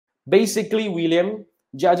Basically, William,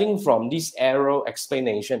 judging from this error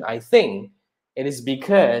explanation, I think it is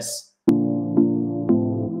because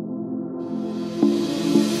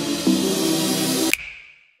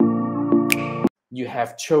you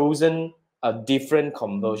have chosen a different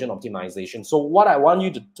conversion optimization. So what I want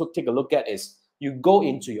you to take a look at is you go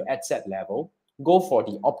into your ad set level, go for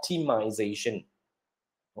the optimization.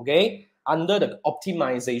 Okay, under the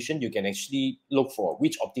optimization, you can actually look for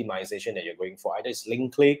which optimization that you're going for. Either it's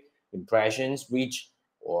link click, impressions, reach,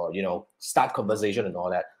 or start conversation and all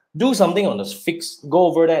that. Do something on this fix. Go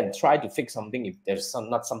over there and try to fix something if there's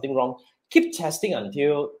not something wrong. Keep testing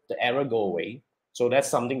until the error go away. So that's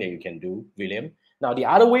something that you can do, William. Now the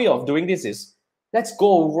other way of doing this is let's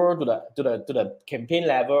go over to the campaign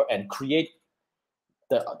level and create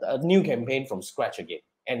a new campaign from scratch again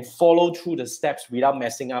and follow through the steps without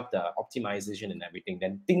messing up the optimization and everything,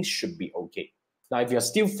 then things should be okay. Now, if you're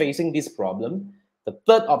still facing this problem, the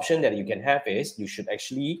third option that you can have is you should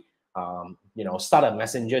actually start a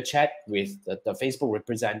messenger chat with the Facebook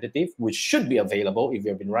representative, which should be available if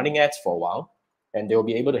you've been running ads for a while, and they'll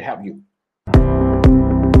be able to help you.